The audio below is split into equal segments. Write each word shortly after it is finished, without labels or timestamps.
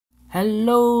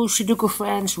Hello Sudoku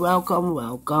friends,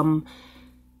 welcome.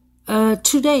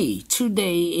 Today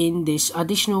in this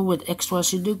additional with extra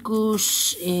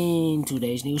Sudokus in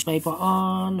today's newspaper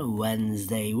on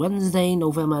Wednesday,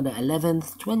 November the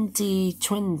 11th,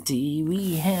 2020,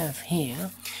 we have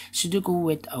here Sudoku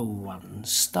with a 1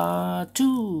 star,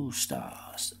 2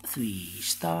 stars, 3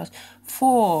 stars,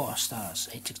 4 stars,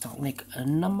 a tectonic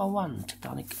number 1,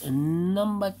 tectonic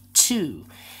number 2,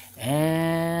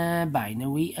 a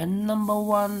binary number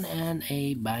 1 and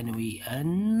a binary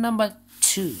number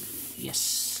 2.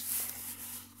 Yes.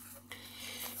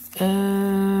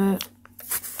 The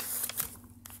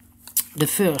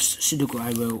first Sudoku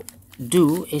I will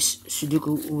do is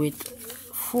Sudoku with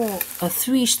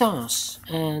 3 stars,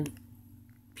 and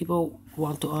people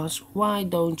want to ask, why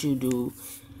don't you do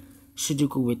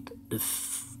Sudoku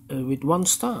with 1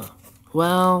 star?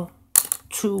 Well,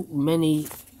 too many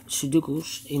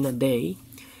Sudokus in a day,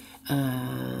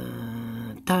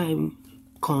 time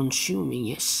consuming,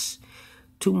 yes,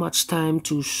 too much time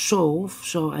to solve,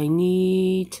 so I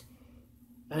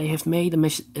have made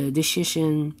a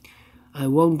decision. I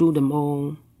won't do them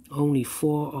all, only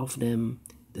 4 of them,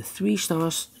 the 3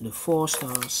 stars, the 4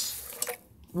 stars,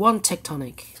 1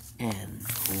 tectonic and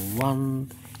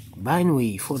 1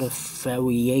 binary for the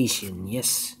variation,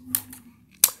 yes.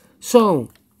 So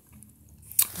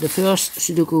the first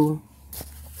Sudoku,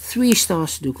 3 star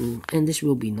Sudoku, and this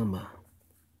will be number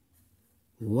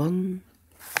 1,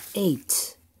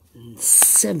 8,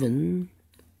 7,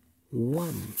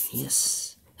 1,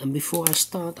 yes. And before I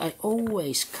start, I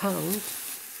always count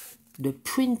the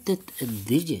printed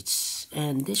digits,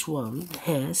 and this one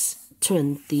has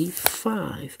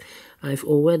 25. I've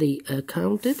already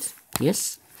counted,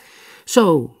 yes.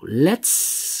 So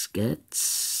let's get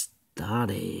started.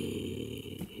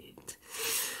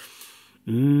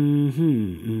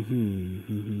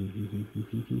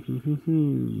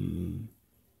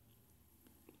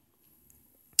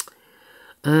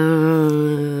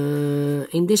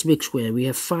 In this big square we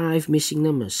have 5 missing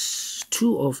numbers.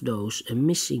 3 of those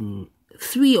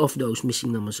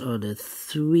missing numbers are the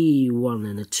 3, 1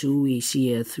 and a 2. We see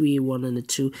here 3, 1 and a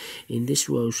 2 in this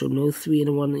row, so no 3 and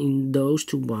a 1 in those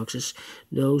 2 boxes.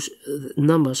 Those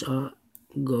numbers are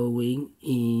going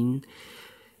in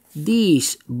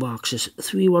these boxes,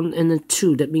 3, 1 and a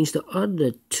 2. That means the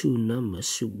other 2 numbers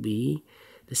should be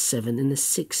the 7 and the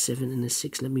 6. 7 and the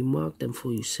 6. Let me mark them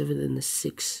for you. 7 and the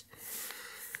 6.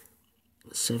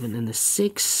 7 and the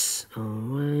 6.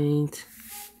 Alright.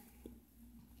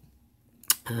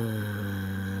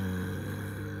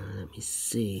 Let me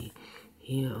see.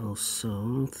 Here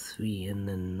also 3 and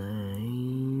the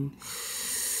 9.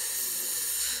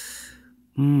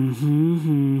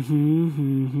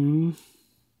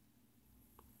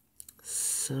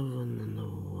 7 and a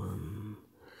 1.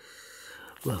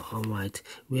 Well, alright,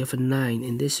 we have a 9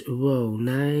 in this row,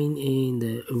 9 in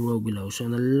the row below. So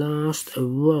in the last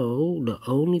row, the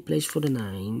only place for the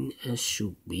 9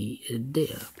 should be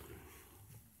there.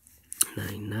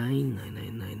 9, 9, 9,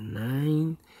 9, 9,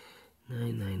 9,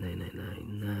 9, 9,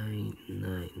 9, 9,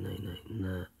 9, 9,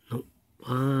 9, no.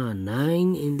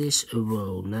 9 in this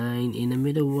row, 9 in the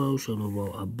middle row, so the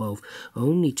row above.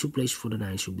 Only 2 places for the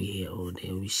 9 should be here or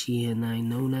there. We see here 9,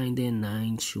 no 9 there,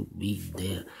 9 should be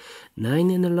there.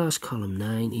 9 in the last column,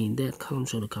 9 in that column,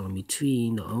 so the column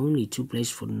between. The only 2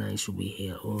 places for the 9 should be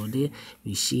here or there.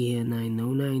 We see here 9,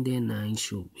 no 9 there, 9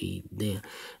 should be there.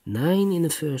 9 in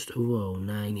the first row,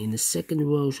 9 in the second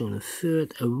row, so in the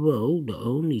third row, the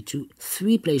only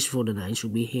 3 places for the 9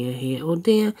 should be here, here or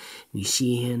there. We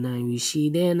see here 9, we see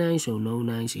there 9, so no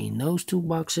 9s in those 2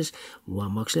 boxes.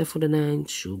 1 box left for the 9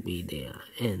 should be there,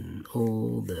 and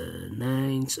all the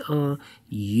 9s are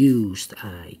used.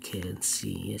 I can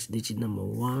see, yes, digit number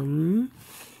 1.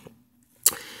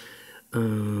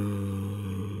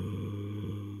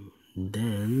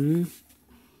 Then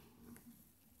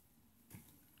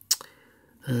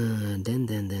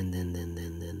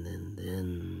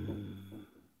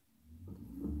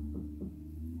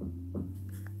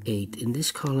 8 in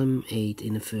this column, 8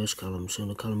 in the first column, so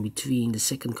the column between, the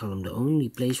second column, the only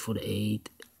place for the 8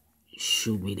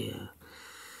 should be there.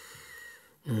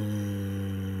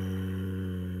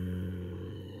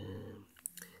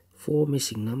 4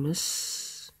 missing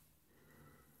numbers.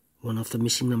 One of the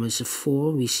missing numbers is a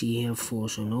 4. We see here 4,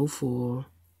 so no 4.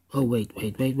 Oh, wait.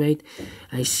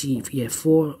 I see, yeah,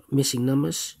 4 missing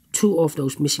numbers. 2 of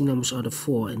those missing numbers are the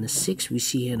 4 and the 6. We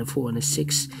see here the 4 and the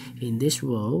 6 in this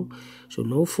row. So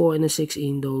no 4 and a 6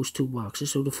 in those 2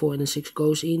 boxes. So the 4 and the 6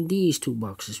 goes in these 2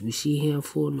 boxes. We see here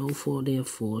 4, no 4 there,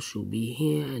 4 should be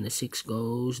here. And the 6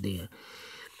 goes there. 9 in the last column, 9 in the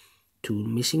middle row, so the row above. Only 2 places for the 9 should be here or there. We see here 9, no 9 there, 9 should be there. 9 in the last row, 9 in the second row, so the column between, the only 2 places for the 9 should be here or there. 9 in the first row, 9 in the second row, so no 4 and the 6 in those 2 boxes. We see here 4, no 4 there, 4 should be here. And the 6 goes there. 9 two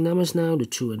missing numbers now, the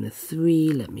 2 and the 3.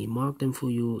 Let me mark them for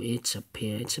you. It's a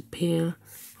pair, it's a pair.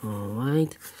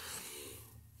 Alright.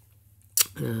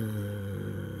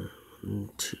 1,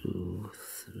 2,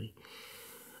 3.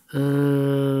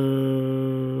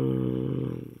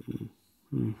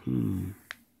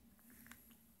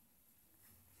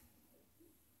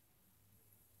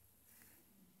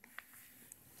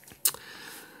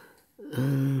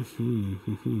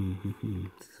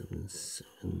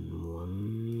 Seven,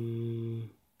 1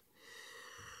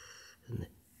 and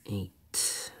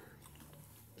 8.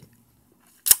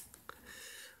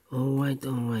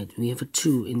 Alright. We have a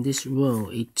 2 in this row,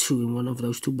 a 2 in one of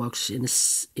those two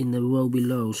boxes in the row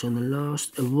below. So in the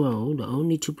last row, the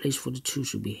only two places for the 2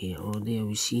 should be here or there.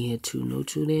 We see here 2, no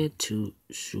 2 there, 2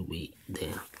 should be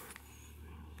there.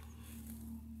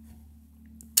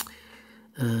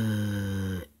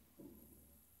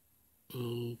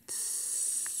 8,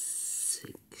 6,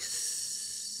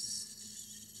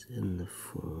 and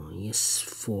 4. Yes,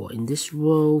 4 in this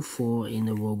row, 4 in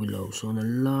the row below. So on the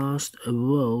last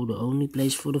row, the only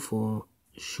place for the 4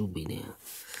 should be there.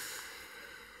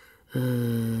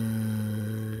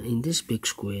 In this big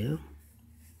square,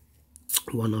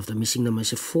 one of the missing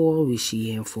numbers is 4. We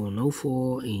see here 4, no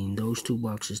 4 in those two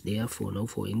boxes there, 4, no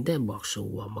 4 in that box. So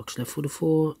one box left for the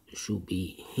 4 should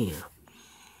be here.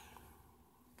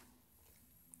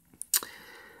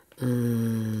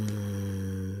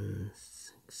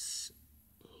 6,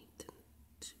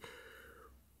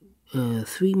 8,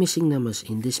 3 missing numbers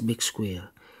in this big square.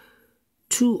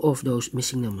 2 of those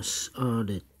missing numbers are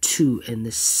the 2 and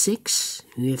the 6.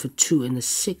 We have a 2 and a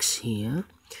 6 here.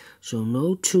 So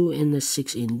no 2 and the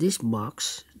 6 in this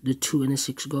box. The 2 and the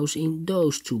 6 goes in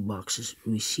those two boxes.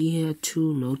 We see here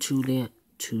 2, no 2 there.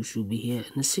 2 should be here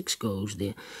and the 6 goes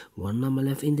there. One number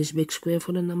left in this big square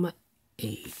for the number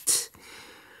 8.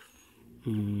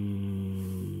 Then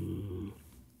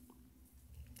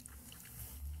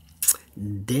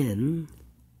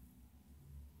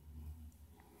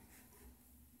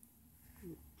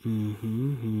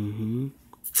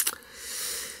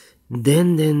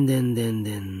Then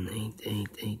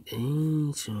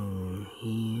 8. So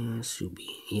here should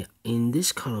be, in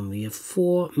this column we have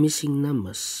 4 missing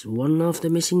numbers. One of the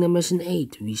missing numbers is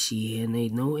 8. We see here an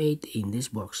 8, no 8 in this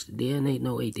box. There an 8,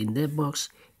 no 8 in that box.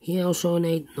 Here also an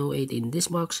 8, no 8 in this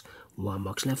box. One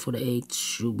box left for the 8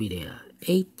 should be there.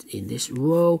 8 in this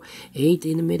row, 8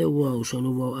 in the middle row. So in the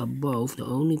row above, the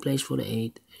only place for the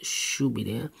 8 should be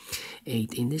there.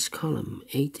 8 in this column,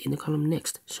 8 in the column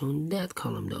next. So in that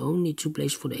column, the only two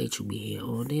places for the 8 should be here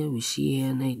or there. We see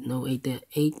here an 8, no 8 there.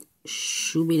 8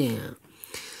 should be there.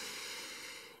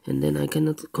 And then I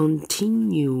cannot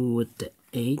continue with the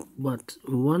 8, but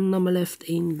one number left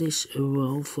in this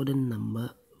row for the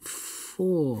number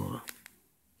 4.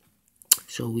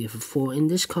 So we have a 4 in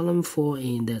this column, 4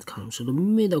 in that column. So the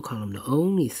middle column, the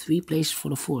only 3 places for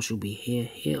the 4 should be here,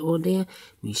 here or there.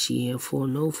 We see here 4,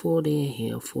 no 4 there,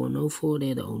 here 4, no 4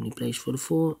 there. The only place for the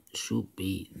 4 should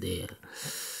be there.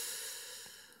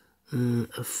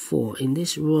 A 4 in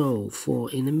this row, 4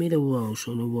 in the middle row.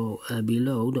 So in the row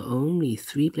below, the only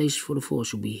 3 places for the 4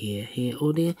 should be here, here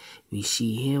or there. We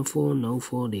see here 4, no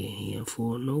 4 there, here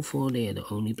 4, no 4 there. The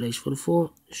only place for the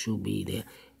 4 should be there.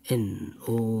 And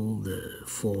all the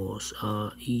 4s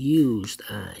are used.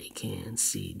 I can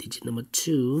see digit number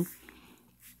 2.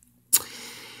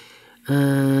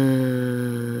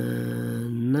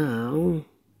 Now.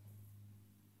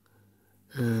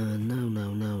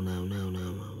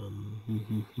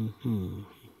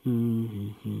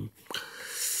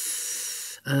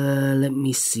 Let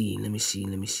me see.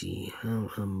 How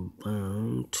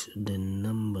about the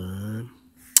number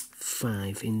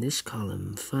 5 in this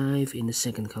column, 5 in the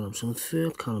second column. So in the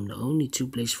third column, the only 2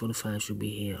 places for the 5 should be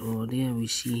here or there. We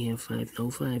see here 5, no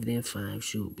 5 there, 5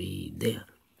 should be there.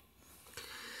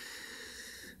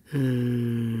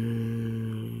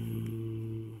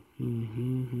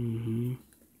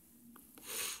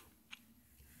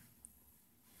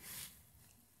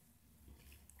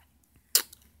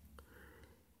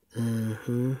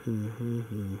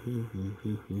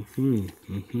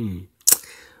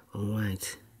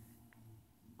 Alright.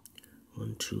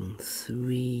 1, 2, and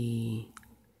 3,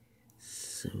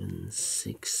 7,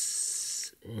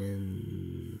 6,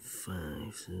 and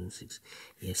 5, 7, 6.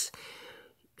 Yes.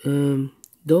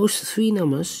 Those 3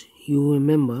 numbers you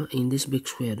remember in this big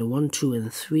square, the 1, 2,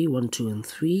 and 3, 1, 2, and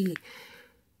 3.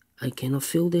 I cannot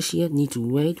fill this yet. Need to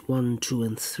wait. 1, 2,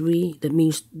 and 3. That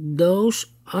means those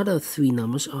other 3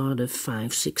 numbers are the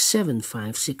 5, 6, 7,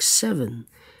 5, 6, 7.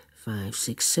 5,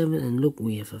 6, 7, and look,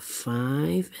 we have a 5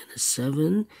 and a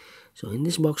 7. So in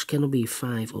this box cannot be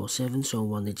 5 or 7, so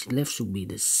one digit left should be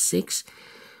the 6.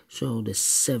 So the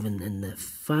 7 and the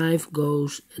 5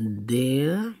 goes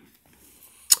there.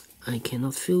 I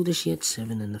cannot fill this yet.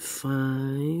 7 and the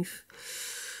 5.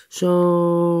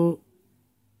 So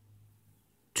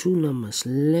 2 numbers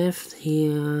left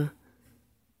here.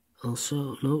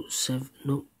 Also, no, 7,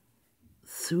 no,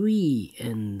 3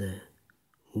 and the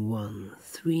 1.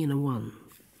 3 and a 1.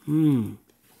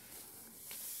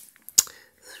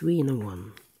 3 and a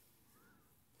 1.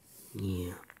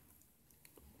 Yeah.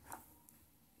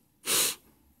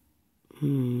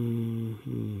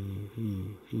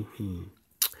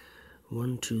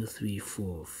 1, 2, 3,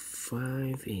 4,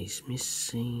 5 is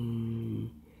missing.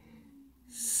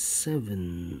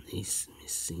 7 is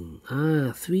missing.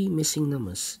 3 missing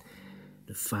numbers.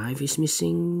 The 5 is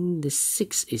missing, the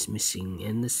 6 is missing,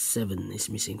 and the 7 is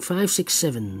missing. 5, 6,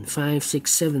 7, 5,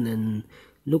 6, 7, and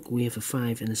look, we have a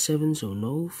 5 and a 7, so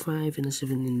no 5 and a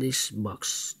 7 in this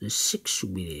box. The 6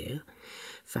 should be there.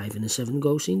 5 and a 7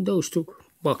 goes in those 2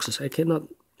 boxes. I cannot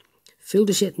fill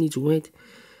this yet, need to wait.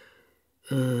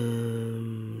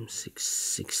 6,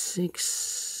 6,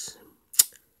 6.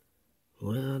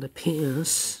 Where are the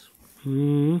pairs?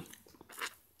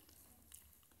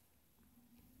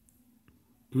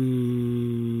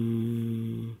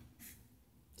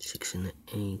 6 and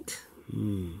 8.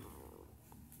 You're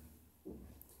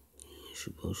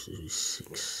supposed to be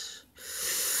 6.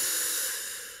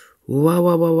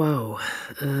 Wow.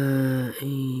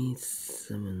 8,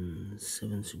 7.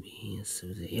 7 should be here.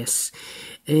 7, yes.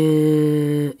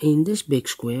 In this big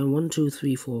square, 1, 2,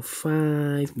 3, 4,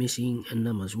 5 missing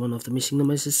numbers. One of the missing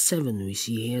numbers is 7. We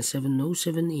see here 7, no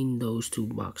 7 in those 2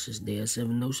 boxes. There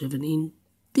 7, no 7 in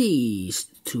these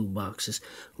 2 boxes.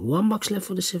 1 box left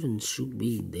for the 7 should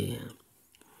be there.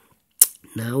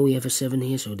 Now we have a 7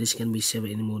 here, so this can be 7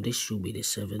 anymore. This should be the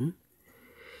 7.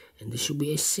 And this should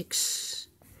be a 6.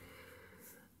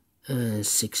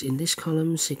 6 in this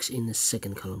column, 6 in the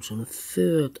second column. So in the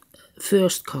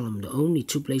first column, the only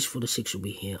 2 places for the 6 should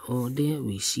be here or there.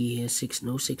 We see here 6,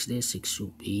 no 6 there, 6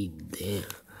 should be there.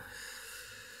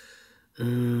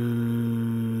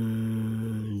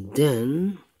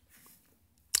 Then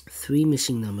 3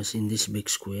 missing numbers in this big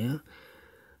square.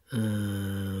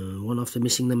 One of the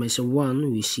missing numbers is a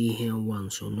 1. We see here 1,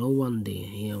 so no 1 there.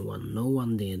 Here 1, no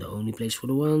 1 there. The only place for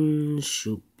the 1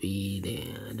 should be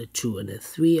there. The 2 and the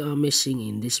 3 are missing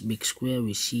in this big square.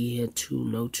 We see here 2,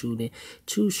 no 2 there.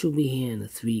 2 should be here and the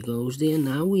 3 goes there.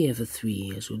 Now we have a 3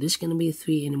 here, so this cannot be a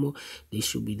 3 anymore. This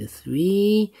should be the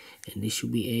 3 and this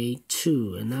should be a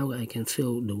 2. And now I can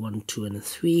fill the 1, 2 and the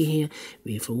 3 here.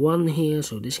 We have a 1 here,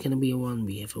 so this cannot be a 1.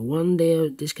 We have a 1 there,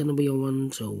 this cannot be a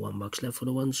 1, so 1 box left for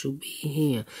the 1 should be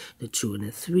here. The 2 and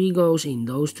the 3 goes in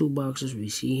those 2 boxes. We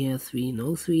see here 3,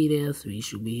 no 3 there, 3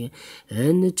 should be here,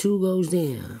 and the 2 goes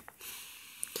there.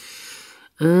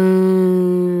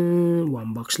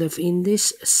 1 box left in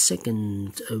this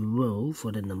second row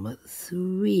for the number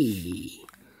 3.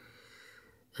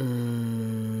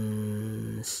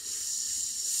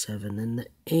 7 and the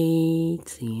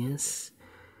 8, yes.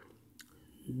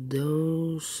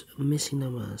 Those missing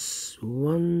numbers,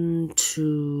 1,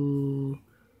 2,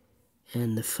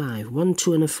 and the 5. 1,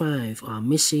 2, and the 5 are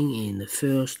missing in the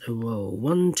first row.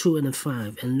 1, 2, and the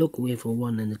 5. And look, we have a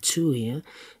 1 and a 2 here.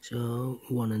 So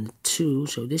 1 and a 2.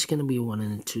 So this can be a 1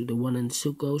 and a 2. The 1 and the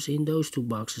 2 goes in those 2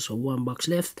 boxes. So 1 box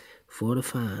left for the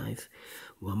 5.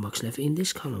 1 box left in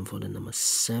this column for the number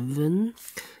 7.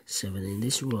 7 in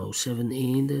this row. 7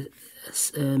 in the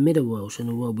middle row, so in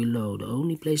the row below. The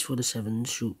only place for the 7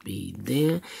 should be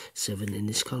there. 7 in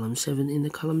this column, 7 in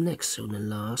the column next. So in the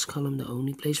last column, the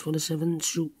only place for the 7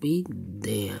 should be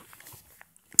there.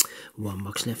 1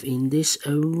 box left in this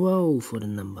row for the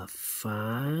number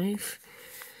 5.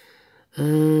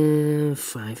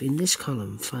 5 in this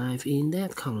column, 5 in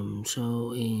that column.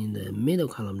 So in the middle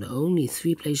column, the only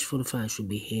 3 places for the 5 should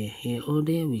be here, here or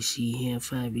there. We see here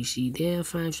 5, we see there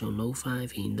 5, so no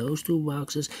 5 in those 2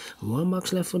 boxes. 1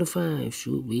 box left for the 5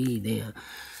 should be there.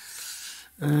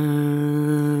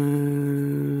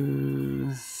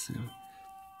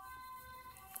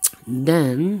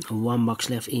 Then 1 box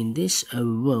left in this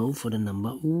row for the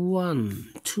number 1.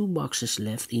 2 boxes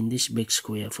left in this big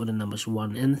square for the numbers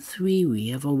 1 and 3. We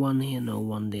have a 1 here, no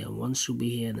 1 there. 1 should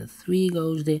be here and a 3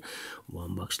 goes there.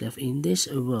 1 box left in this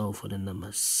row for the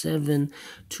number 7.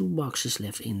 2 boxes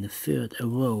left in the third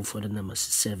row for the numbers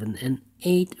 7 and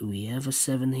 8. We have a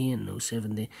 7 here, no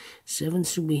 7 there. 7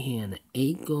 should be here and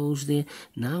 8 goes there.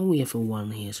 Now we have a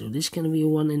 1 here, so this cannot be a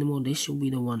 1 anymore. This should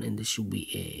be the 1 and this should be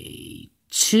a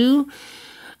 2.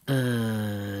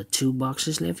 2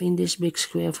 boxes left in this big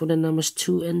square for the numbers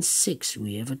 2 and 6.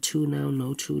 We have a 2 now,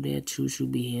 no 2 there, 2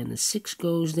 should be here, and the 6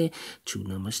 goes there. 2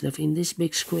 numbers left in this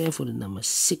big square for the numbers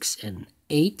 6 and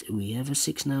 8. We have a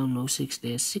 6 now, no 6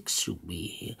 there, 6 should be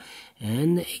here,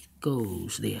 and the 8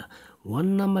 goes there.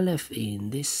 1 number left in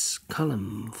this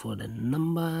column for the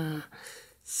number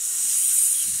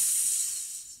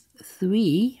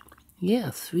 3.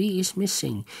 Yeah, 3 is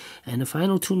missing. And the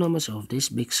final 2 numbers of this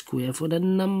big square for the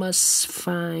numbers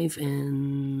 5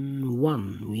 and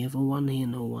 1. We have a 1 here,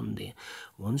 no 1 there.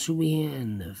 1 should be here,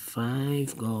 and the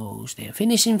 5 goes there.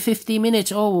 Finish in 50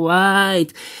 minutes.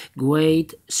 Alright.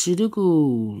 Great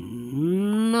Sudoku.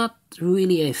 Not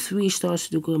really a 3-star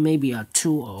Sudoku, maybe a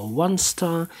 2 or 1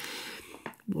 star.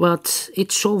 But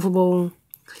it's solvable.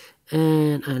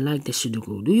 And I like this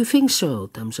Sudoku. Do you think so?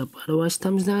 Thumbs up, otherwise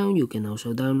thumbs down. You can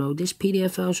also download this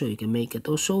PDF file so you can make it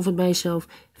or solve it by yourself.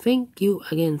 Thank you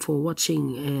again for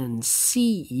watching, and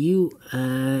see you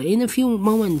in a few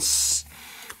moments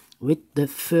with the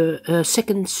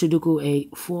second Sudoku, a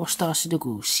 4-star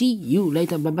Sudoku. See you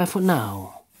later. Bye bye for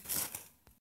now.